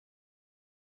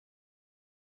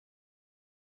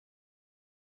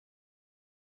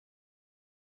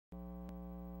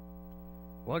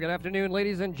Well, good afternoon,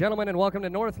 ladies and gentlemen, and welcome to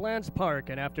Northlands Park,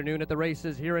 an afternoon at the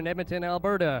races here in Edmonton,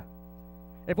 Alberta.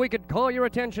 If we could call your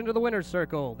attention to the winner's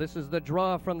circle, this is the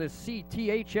draw from the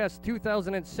CTHS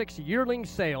 2006 yearling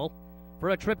sale for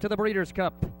a trip to the Breeders'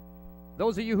 Cup.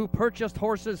 Those of you who purchased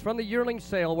horses from the yearling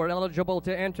sale were eligible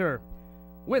to enter.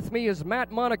 With me is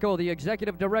Matt Monaco, the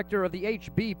executive director of the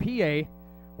HBPA.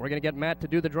 We're going to get Matt to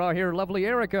do the draw here. Lovely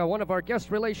Erica, one of our guest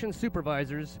relations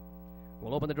supervisors.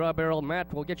 We'll open the draw barrel.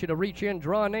 Matt will get you to reach in,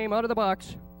 draw a name out of the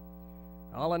box.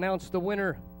 I'll announce the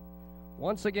winner.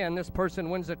 Once again, this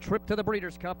person wins a trip to the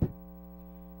Breeders' Cup.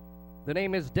 The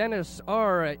name is Dennis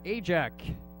R. Ajak.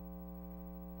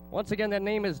 Once again, that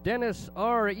name is Dennis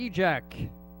R. Ajak.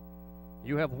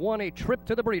 You have won a trip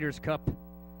to the Breeders' Cup.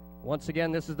 Once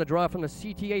again, this is the draw from the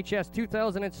CTHS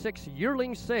 2006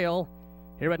 yearling sale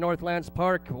here at Northlands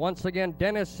Park. Once again,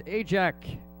 Dennis Ajak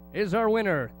is our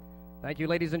winner. Thank you,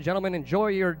 ladies and gentlemen. Enjoy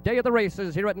your day of the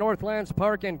races here at Northlands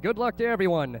Park, and good luck to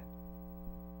everyone.